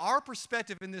say our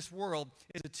perspective in this world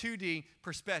is a 2D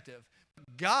perspective.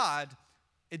 God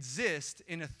exists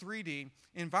in a 3D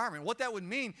environment. What that would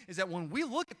mean is that when we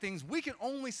look at things, we can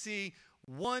only see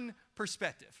one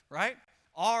perspective, right?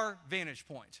 Our vantage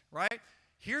point, right?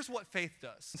 Here's what faith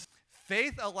does.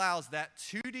 Faith allows that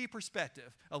 2D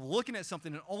perspective of looking at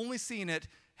something and only seeing it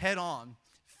head on.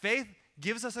 Faith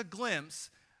gives us a glimpse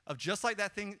of, just like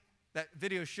that thing that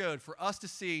video showed, for us to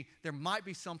see there might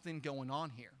be something going on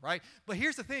here, right? But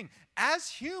here's the thing. As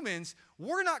humans,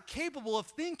 we're not capable of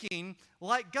thinking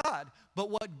like God. But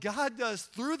what God does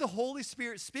through the Holy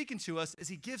Spirit speaking to us is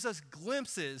he gives us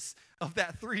glimpses of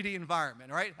that 3D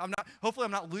environment, right? Hopefully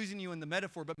I'm not losing you in the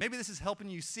metaphor, but maybe this is helping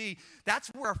you see that's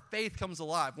where our faith comes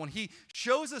alive. When he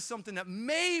shows us something that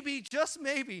maybe, just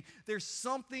maybe, there's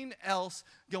something else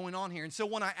going on here. And so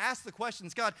when I ask the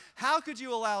questions, God, how could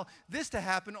you allow this to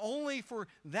happen only for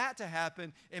that to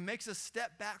happen? It makes us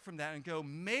step back from that and go,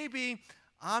 maybe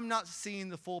I'm not seeing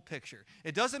the full picture.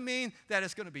 It doesn't mean that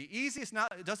it's going to be easy.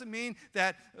 It doesn't mean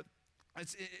that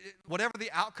whatever the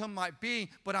outcome might be,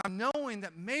 but I'm knowing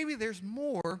that maybe there's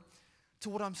more to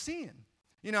what I'm seeing.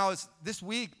 You know, this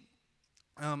week,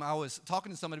 I was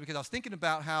talking to somebody because I was thinking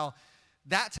about how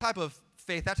that type of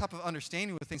faith, that type of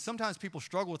understanding with things, sometimes people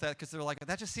struggle with that because they're like,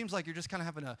 that just seems like you're just kind of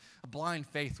having a blind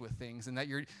faith with things, and that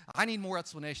I need more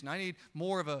explanation. I need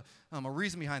more of a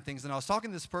reason behind things. And I was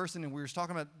talking to this person, and we were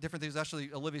talking about different things.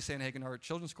 Actually, Olivia Sandhagen, our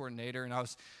children's coordinator, and we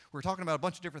were talking about a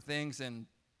bunch of different things, and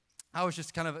I was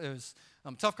just it was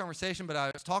a tough conversation, but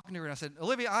I was talking to her, and I said,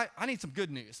 Olivia, I need some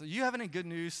good news. So you have any good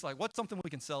news? Like, what's something we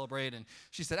can celebrate? And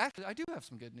she said, actually, I do have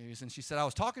some good news. And she said, I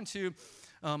was talking to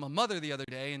a mother the other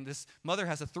day, and this mother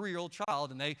has a 3-year-old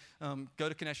child, and they go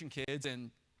to Connection Kids, and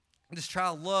this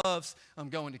child loves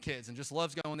going to kids and just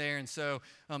loves going there. And so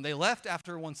they left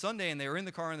after one Sunday, and they were in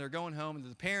the car, and they were going home. And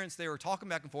the parents, they were talking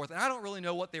back and forth. And I don't really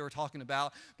know what they were talking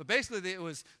about. But basically, it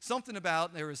was something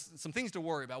about, there was some things to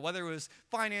worry about, whether it was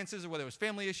finances or whether it was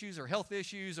family issues or health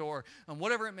issues or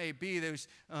whatever it may be. It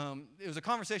was a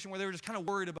conversation where they were just kind of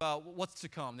worried about what's to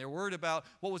come. They were worried about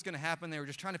what was going to happen. They were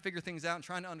just trying to figure things out and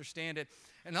trying to understand it.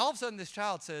 And all of a sudden, this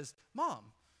child says,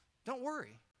 Mom, don't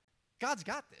worry. God's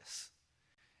got this.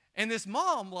 And this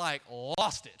mom,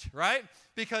 lost it, right?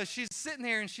 Because she's sitting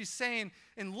there and she's saying,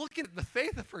 and looking at the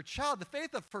faith of her child, the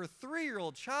faith of her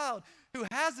 3-year-old child, who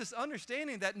has this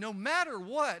understanding that no matter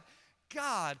what,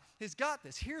 God has got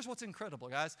this. Here's what's incredible,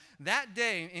 guys. That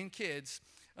day in kids,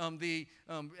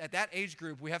 at that age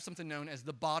group, we have something known as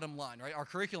the bottom line, right? Our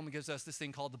curriculum gives us this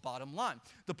thing called the bottom line.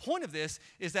 The point of this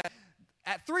is that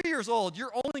at 3 years old,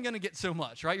 you're only going to get so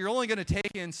much, right? You're only going to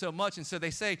take in so much. And so they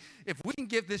say, if we can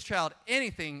give this child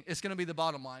anything, it's going to be the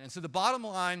bottom line. And so the bottom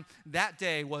line that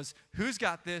day was, who's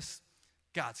got this?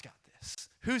 God's got this.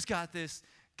 Who's got this?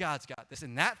 God's got this.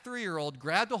 And that 3-year-old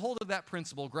grabbed a hold of that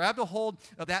principle, grabbed a hold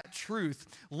of that truth,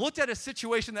 looked at a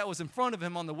situation that was in front of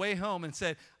him on the way home and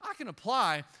said, I can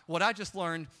apply what I just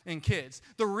learned in kids.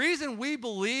 The reason we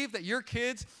believe that your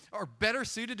kids are better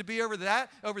suited to be over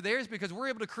there is because we're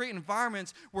able to create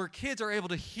environments where kids are able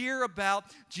to hear about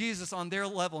Jesus on their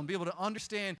level and be able to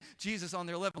understand Jesus on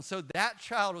their level. And so that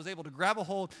child was able to grab a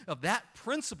hold of that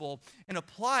principle and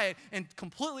apply it and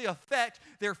completely affect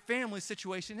their family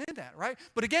situation in that, right?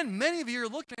 But again, many of you are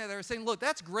looking at it and saying, look,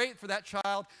 that's great for that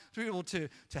child to be able to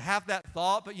have that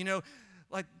thought, but you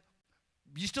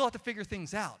still have to figure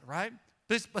things out, right?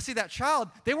 But see, that child,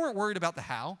 they weren't worried about the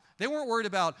how. They weren't worried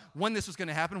about when this was going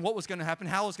to happen, what was going to happen,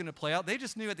 how it was going to play out. They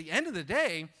just knew at the end of the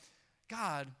day,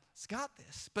 God's got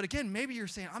this. But again, maybe you're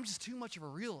saying, I'm just too much of a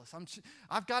realist.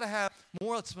 I've got to have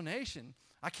more explanation.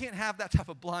 I can't have that type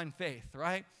of blind faith,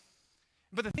 right?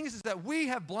 But the thing is that we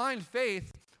have blind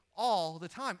faith all the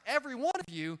time. Every one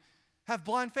of you have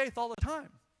blind faith all the time.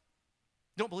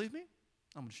 Don't believe me?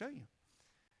 I'm going to show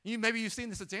you. Maybe you've seen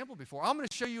this example before. I'm going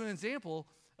to show you an example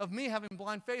of me having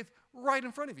blind faith right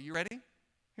in front of you. You ready?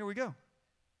 Here we go.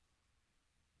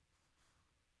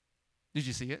 Did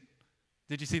you see it?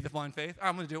 Did you see the blind faith?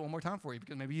 I'm going to do it one more time for you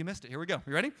because maybe you missed it. Here we go.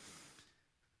 You ready?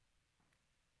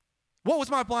 What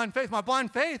was my blind faith? My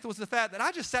blind faith was the fact that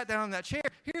I just sat down in that chair.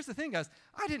 Here's the thing, guys.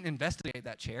 I didn't investigate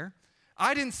that chair.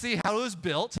 I didn't see how it was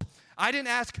built. I didn't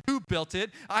ask who built it.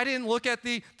 I didn't look at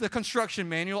the construction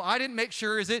manual. I didn't make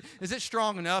sure, is it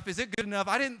strong enough? Is it good enough?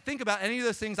 I didn't think about any of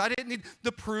those things. I didn't need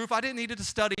the proof. I didn't need to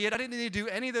study it. I didn't need to do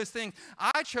any of those things.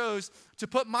 I chose to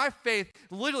put my faith,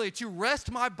 literally to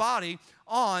rest my body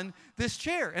on this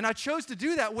chair. And I chose to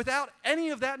do that without any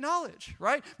of that knowledge,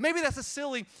 right? Maybe that's a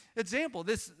silly example.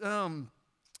 This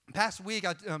past week,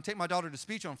 I take my daughter to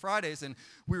speech on Fridays, and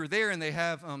we were there, and they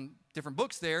have different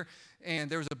books there, and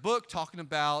there was a book talking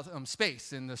about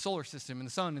space and the solar system and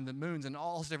the sun and the moons and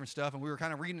all this different stuff, and we were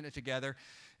kind of reading it together,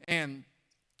 and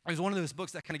it was one of those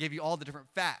books that kind of gave you all the different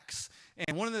facts,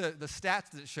 and one of the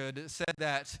stats that it said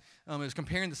that it was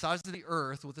comparing the size of the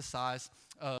earth with the size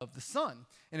of the sun,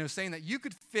 and it was saying that you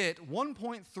could fit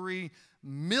 1.3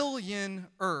 million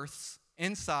earths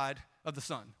inside of the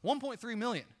sun. 1.3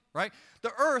 million. Right?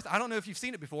 The earth, I don't know if you've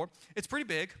seen it before, it's pretty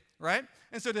big, right?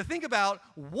 And so to think about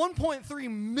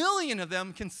 1.3 million of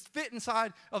them can fit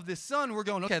inside of this sun, we're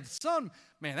going, okay, the sun,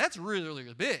 man, that's really,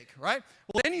 really big, right?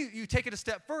 Well, then you take it a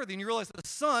step further and you realize that the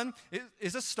sun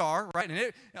is a star, right?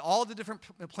 And all the different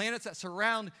planets that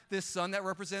surround this sun, that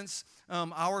represents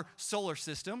our solar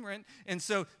system, right? And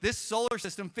so this solar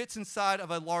system fits inside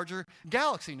of a larger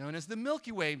galaxy known as the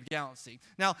Milky Way galaxy.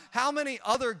 Now, how many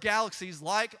other galaxies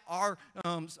like our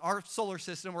solar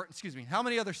system, or excuse me, how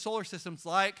many other solar systems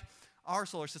like our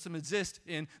solar system exist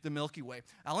in the Milky Way?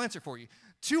 I'll answer for you.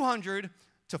 200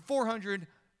 to 400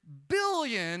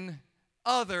 billion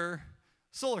other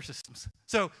solar systems.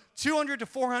 So 200 to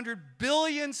 400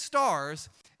 billion stars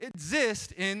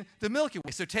exist in the Milky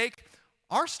Way. So take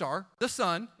our star, the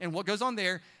sun, and what goes on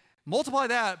there, multiply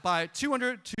that by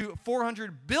 200 to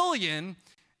 400 billion,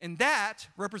 and that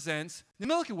represents the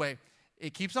Milky Way.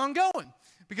 It keeps on going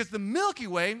because the Milky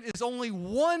Way is only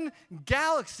one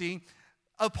galaxy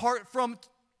apart from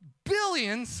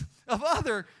billions of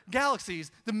other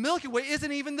galaxies. The Milky Way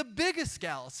isn't even the biggest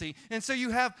galaxy. And so you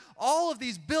have all of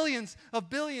these billions of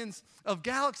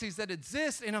galaxies that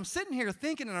exist. And I'm sitting here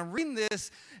thinking, and I'm reading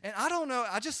this, and I don't know,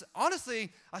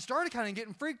 I started kind of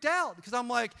getting freaked out because I'm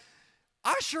like,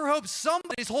 I sure hope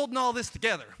somebody's holding all this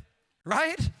together,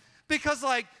 right? Because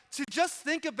like, to just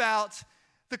think about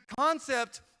the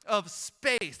concept of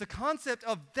space, the concept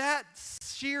of that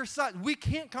sheer size, we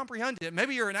can't comprehend it.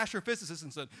 Maybe you're an astrophysicist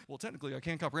and said, well, technically I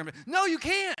can't comprehend it. No, you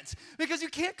can't, because you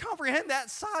can't comprehend that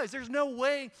size. There's no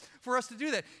way for us to do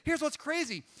that. Here's what's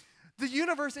crazy. The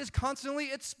universe is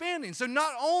constantly expanding. So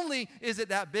not only is it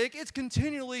that big, it's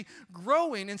continually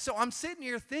growing. And so I'm sitting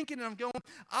here thinking, and I'm going,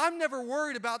 I'm never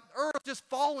worried about Earth just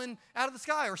falling out of the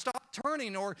sky or stop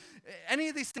turning or any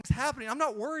of these things happening. I'm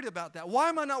not worried about that. Why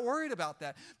am I not worried about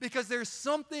that? Because there's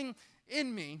something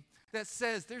in me that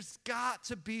says there's got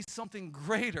to be something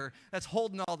greater that's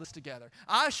holding all this together.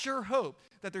 I sure hope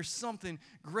that there's something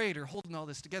greater holding all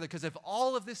this together, because if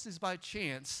all of this is by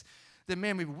chance, then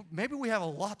man, maybe we have a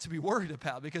lot to be worried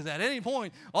about, because at any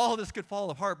point, all of this could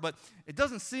fall apart. But it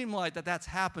doesn't seem like that's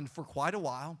happened for quite a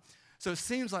while. So it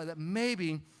seems like that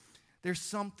maybe there's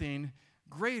something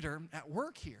greater at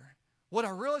work here. What I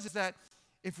realize is that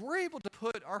if we're able to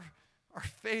put our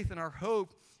faith and our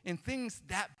hope in things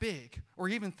that big, or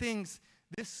even things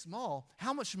this small,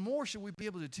 how much more should we be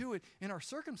able to do it in our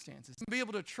circumstances and be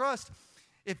able to trust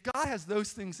if God has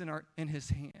those things in his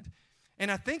hand?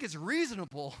 And I think it's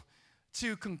reasonable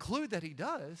to conclude that he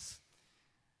does.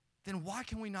 Then why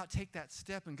can we not take that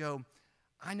step and go,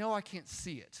 I know I can't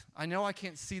see it. I know I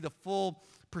can't see the full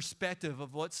perspective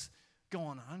of what's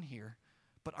going on here,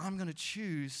 but I'm going to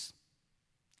choose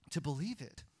to believe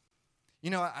it. You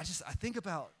know, I think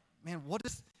about, man, what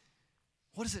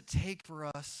does it take for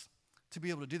us to be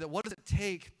able to do that? What does it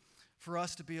take for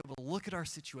us to be able to look at our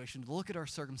situation, to look at our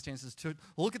circumstances, to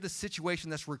look at the situation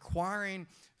that's requiring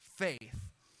faith,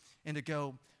 and to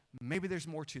go, maybe there's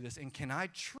more to this, and can I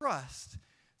trust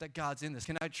that God's in this?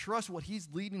 Can I trust what he's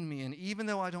leading me in, even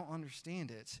though I don't understand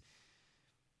it,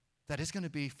 that it's going to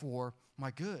be for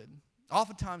my good?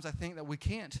 Oftentimes, I think that we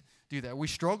can't do that. We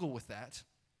struggle with that.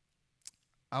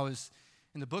 I was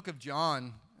in the book of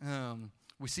John,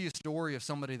 we see a story of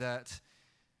somebody that,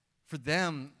 for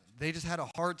them, they just had a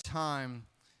hard time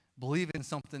believing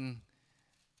something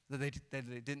that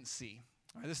they didn't see.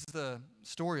 All right, this is the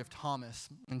story of Thomas.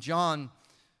 In John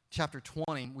chapter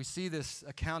 20, we see this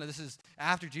account. This is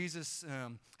after Jesus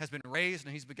has been raised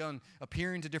and he's begun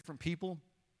appearing to different people.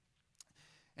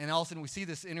 And all of a sudden we see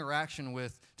this interaction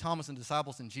with Thomas and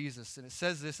disciples and Jesus. And it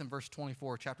says this in verse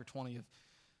 24, chapter 20 of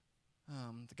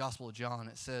the Gospel of John.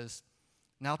 It says,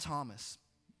 now Thomas,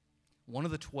 one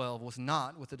of the 12, was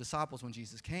not with the disciples when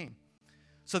Jesus came.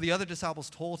 So the other disciples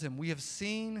told him, we have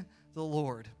seen the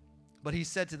Lord. But he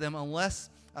said to them, unless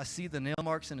I see the nail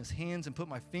marks in his hands and put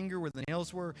my finger where the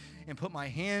nails were and put my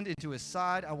hand into his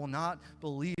side, I will not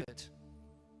believe it.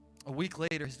 A week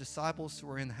later, his disciples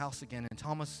were in the house again, and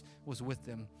Thomas was with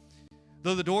them.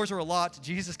 Though the doors were locked,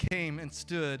 Jesus came and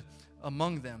stood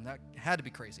among them. That had to be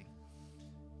crazy.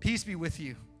 Peace be with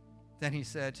you. Then he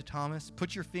said to Thomas,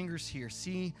 put your fingers here.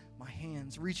 See my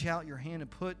hands. Reach out your hand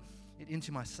and put it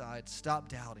into my side. Stop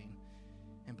doubting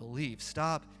and believe.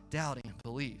 Stop doubting and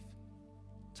believe.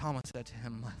 Thomas said to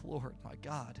him, my Lord, my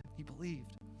God. He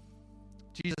believed.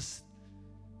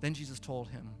 Then Jesus told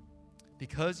him,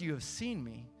 because you have seen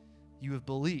me, you have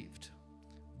believed.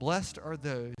 Blessed are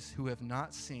those who have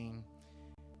not seen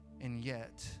and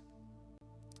yet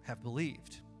have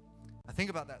believed. I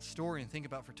think about that story and think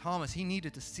about for Thomas, he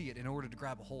needed to see it in order to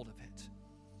grab a hold of it.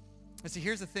 And see,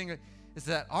 here's the thing, is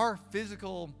that our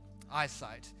physical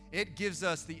eyesight, it gives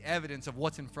us the evidence of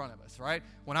what's in front of us, right?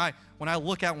 When I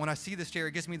look out, when I see this chair,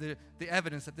 it gives me the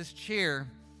evidence that this chair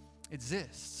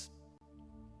exists.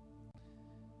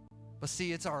 But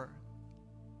see, it's our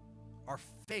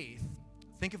faith.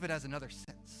 Think of it as another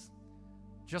sense.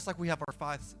 Just like we have our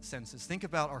five senses, think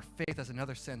about our faith as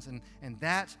another sense. And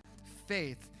that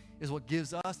faith is what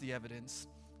gives us the evidence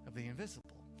of the invisible.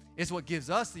 It's what gives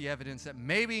us the evidence that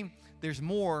maybe there's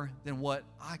more than what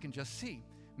I can just see.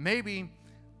 Maybe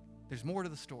there's more to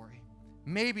the story.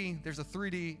 Maybe there's a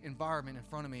 3D environment in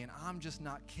front of me and I'm just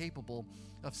not capable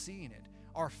of seeing it.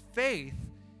 Our faith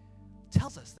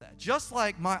tells us that. Just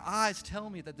like my eyes tell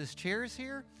me that this chair is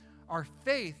here, our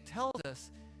faith tells us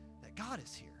that God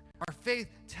is here. Our faith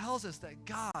tells us that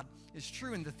God is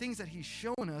true and the things that he's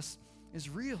shown us is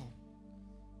real.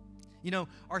 You know,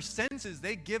 our senses,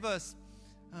 they give us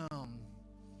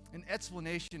an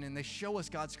explanation and they show us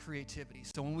God's creativity.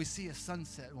 So when we see a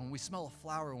sunset, when we smell a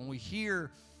flower, when we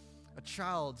hear a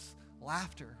child's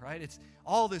laughter, right? It's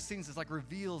all those things is like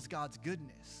reveals God's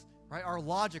goodness, right? Our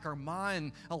logic, our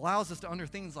mind allows us to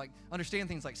understand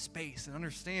things like space and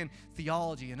understand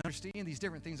theology and understand these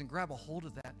different things and grab a hold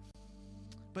of that.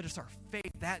 But it's our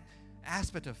faith, that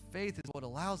aspect of faith is what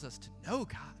allows us to know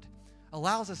God,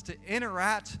 allows us to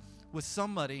interact with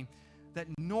somebody that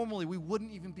normally we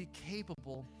wouldn't even be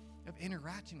capable of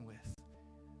interacting with.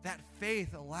 That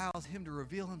faith allows him to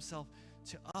reveal himself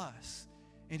to us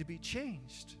and to be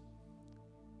changed,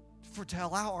 to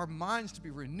allow our minds to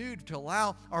be renewed, to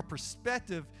allow our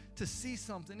perspective to see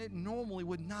something it normally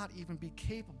would not even be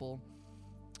capable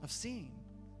of seeing.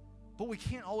 But we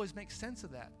can't always make sense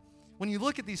of that. When you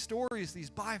look at these stories, these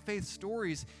by faith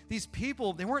stories, these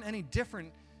people, they weren't any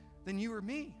different than you or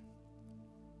me.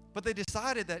 But they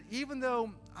decided that even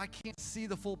though I can't see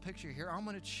the full picture here, I'm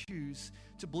going to choose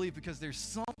to believe because there's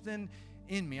something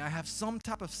in me. I have some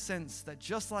type of sense that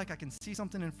just like I can see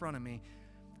something in front of me,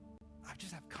 I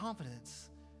just have confidence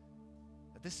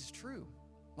that this is true.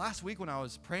 Last week when I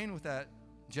was praying with that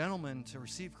gentleman to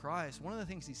receive Christ, one of the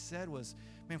things he said was,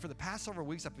 man, for the past several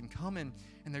weeks I've been coming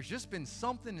and there's just been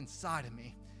something inside of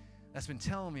me that's been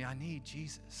telling me I need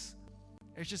Jesus.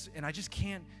 And I just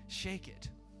can't shake it.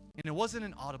 And it wasn't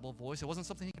an audible voice. It wasn't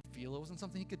something he could feel. It wasn't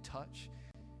something he could touch.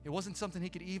 It wasn't something he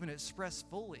could even express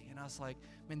fully. And I was like,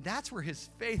 man, that's where his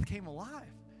faith came alive.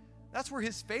 That's where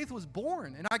his faith was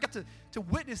born. And I got to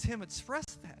witness him express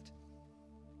that.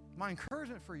 My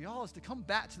encouragement for y'all is to come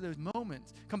back to those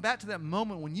moments. Come back to that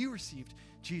moment when you received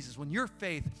Jesus, when your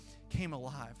faith came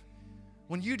alive,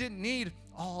 when you didn't need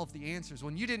all of the answers,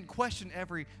 when you didn't question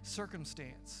every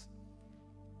circumstance.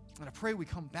 And I pray we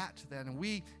come back to that and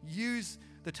we use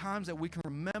the times that we can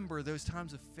remember those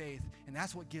times of faith, and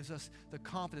that's what gives us the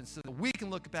confidence so that we can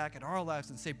look back at our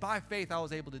lives and say, by faith I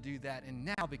was able to do that, and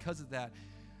now because of that,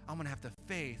 I'm going to have the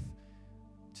faith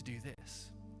to do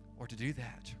this or to do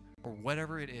that or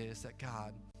whatever it is that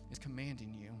God is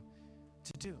commanding you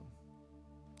to do.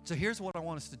 So here's what I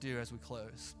want us to do as we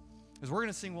close, is we're going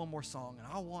to sing one more song, and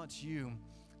I want you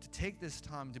to take this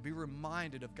time to be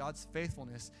reminded of God's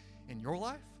faithfulness in your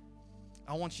life.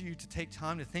 I want you to take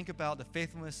time to think about the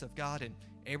faithfulness of God in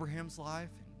Abraham's life,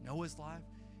 and Noah's life,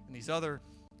 and these other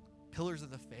pillars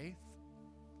of the faith.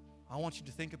 I want you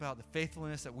to think about the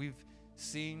faithfulness that we've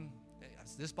seen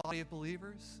as this body of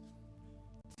believers.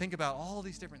 Think about all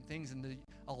these different things and to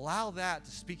allow that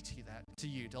to speak to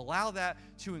you, to allow that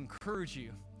to encourage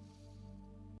you.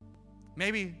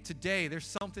 Maybe today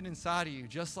there's something inside of you,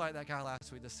 just like that guy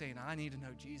last week, that's saying, I need to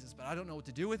know Jesus, but I don't know what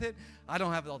to do with it. I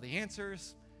don't have all the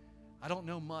answers. I don't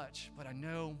know much, but I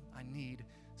know I need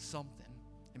something.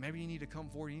 And maybe you need to come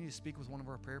forward. You need to speak with one of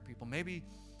our prayer people. Maybe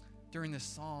during this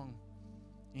song,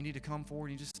 you need to come forward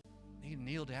and you just need to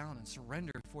kneel down and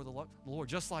surrender before the Lord.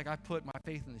 Just like I put my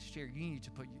faith in this chair, you need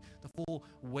to put the full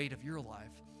weight of your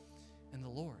life in the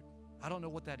Lord. I don't know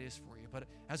what that is for you, but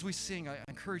as we sing, I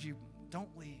encourage you, don't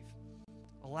leave.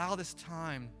 Allow this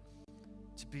time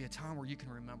to be a time where you can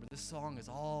remember this song is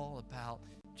all about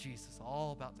Jesus,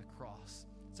 all about the cross.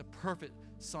 It's a perfect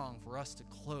song for us to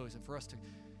close and for us to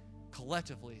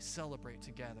collectively celebrate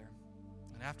together.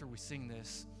 And after we sing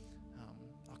this,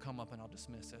 I'll come up and I'll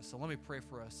dismiss us. So let me pray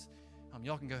for us.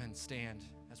 Y'all can go ahead and stand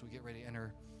as we get ready to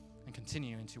enter and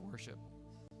continue into worship.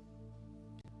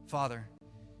 Father,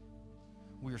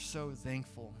 we are so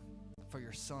thankful for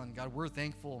your Son. God, we're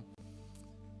thankful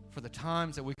for the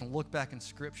times that we can look back in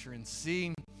Scripture and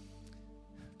see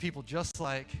people just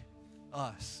like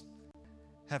us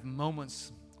have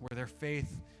moments where their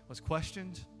faith was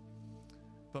questioned,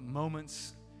 but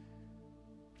moments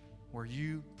where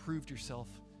you proved yourself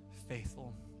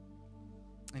faithful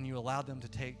and you allowed them to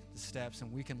take the steps.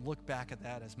 And we can look back at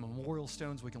that as memorial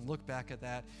stones. We can look back at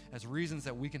that as reasons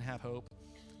that we can have hope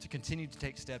to continue to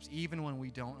take steps even when we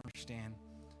don't understand.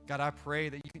 God, I pray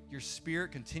that your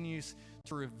Spirit continues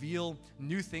to reveal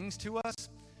new things to us,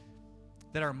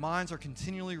 that our minds are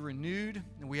continually renewed,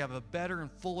 and we have a better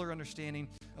and fuller understanding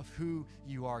of who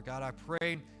you are. God, I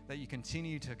pray that you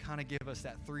continue to kind of give us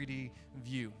that 3D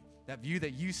view, that view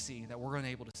that you see, that we're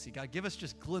unable to see. God, give us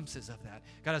just glimpses of that.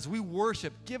 God, as we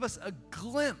worship, give us a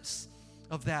glimpse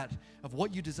of that, of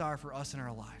what you desire for us in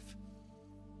our life.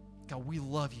 God, we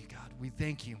love you, God. We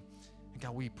thank you. And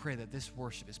God, we pray that this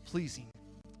worship is pleasing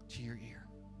to your ear.